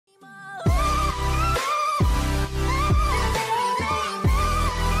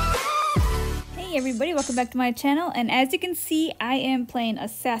everybody, welcome back to my channel, and as you can see I am playing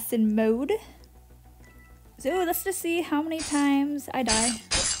assassin mode. So let's just see how many times I die.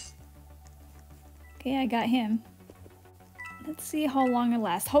 Okay, I got him. Let's see how long it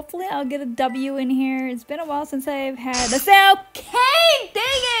lasts. Hopefully I'll get a W in here. It's been a while since I've had this. Okay,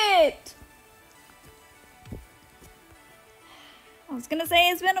 dang it! I was gonna say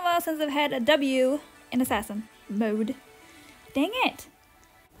it's been a while since I've had a W in assassin mode. Dang it!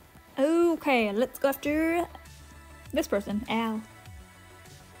 Okay, let's go after this person, Al.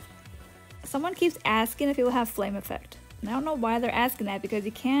 Someone keeps asking if he will have flame effect. And I don't know why they're asking that, because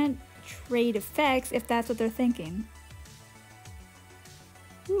you can't trade effects if that's what they're thinking.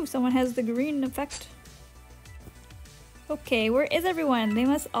 Ooh, someone has the green effect. Okay, where is everyone? They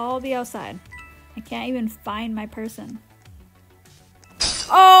must all be outside. I can't even find my person.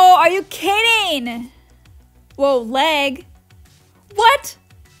 Oh, are you kidding? Whoa, leg. What?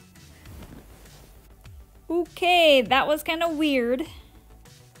 Okay, that was kind of weird.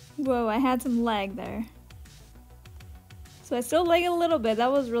 Whoa, I had some lag there. So I still lag a little bit.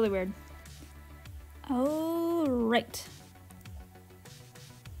 That was really weird. Alright.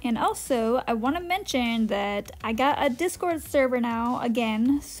 And also, I want to mention that I got a Discord server now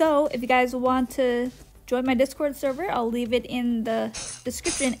again. So if you guys want to join my Discord server, I'll leave it in the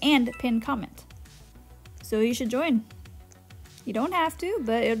description and pinned comment. So you should join. You don't have to,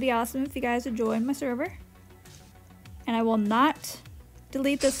 but it would be awesome if you guys would join my server. And I will not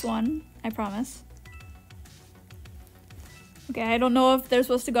delete this one, I promise. Okay, I don't know if they're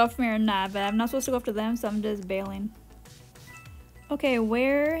supposed to go after me or not, but I'm not supposed to go after them, so I'm just bailing. Okay,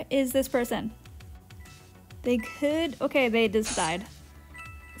 where is this person? They could... Okay, they just died.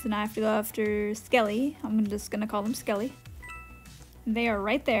 So now I have to go after Skelly. I'm just gonna call them Skelly. They are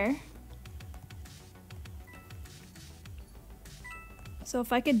right there. So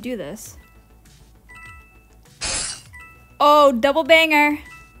if I could do this. Oh, double banger.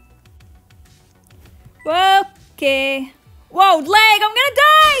 Okay. Whoa, lag, I'm gonna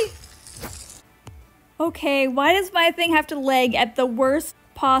die! Okay, why does my thing have to lag at the worst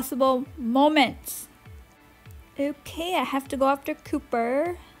possible moments? Okay, I have to go after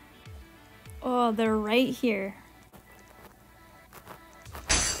Cooper. Oh, they're right here.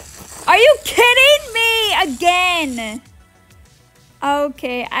 Are you kidding me again?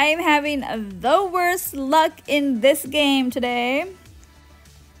 Okay, I'm having the worst luck in this game today.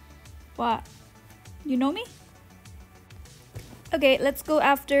 What? You know me? Okay, let's go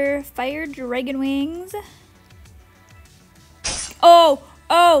after Fire Dragon Wings. Oh,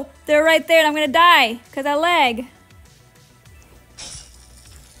 they're right there and I'm gonna die because I lag.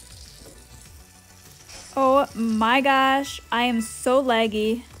 Oh my gosh, I am so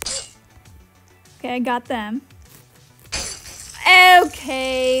laggy. Okay, I got them.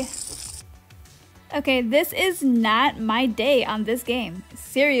 Okay. Okay, this is not my day on this game.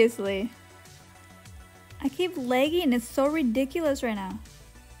 Seriously. I keep lagging. It's so ridiculous right now.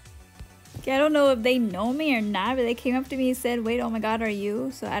 Okay, I don't know if they know me or not, but they came up to me and said, wait, oh my god, are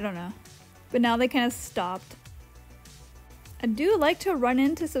you? So I don't know. But now they kind of stopped. I do like to run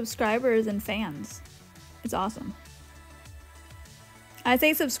into subscribers and fans. It's awesome. I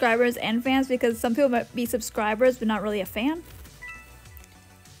say subscribers and fans because some people might be subscribers but not really a fan.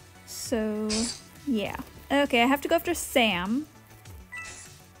 So, yeah. Okay, I have to go after Sam.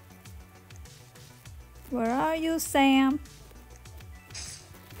 Where are you, Sam?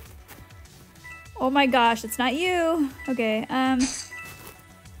 Oh my gosh, it's not you. Okay, oh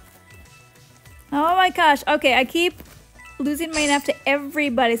my gosh. Okay, I keep losing my enough to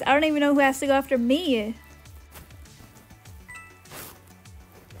everybody. So I don't even know who has to go after me.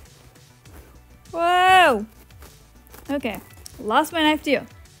 Whoa! Okay, lost my knife too.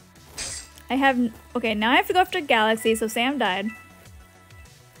 I have... Okay, now I have to go after Galaxy, so Sam died.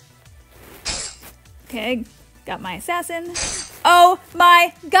 Okay, got my assassin. Oh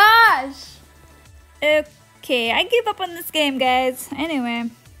my gosh! Okay, I gave up on this game, guys. Anyway,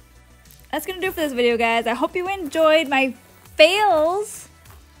 that's gonna do it for this video, guys. I hope you enjoyed my fails.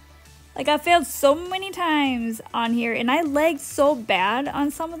 Like, I failed so many times on here, and I lagged so bad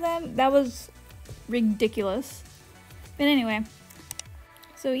on some of them. That was ridiculous. But anyway,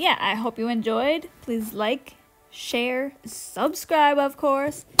 so yeah, I hope you enjoyed. Please like, share, subscribe, of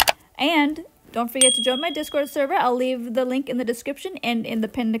course, and don't forget to join my Discord server. I'll leave the link in the description and in the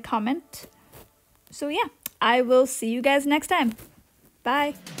pinned comment. So yeah, I will see you guys next time.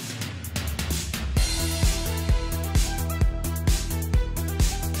 Bye.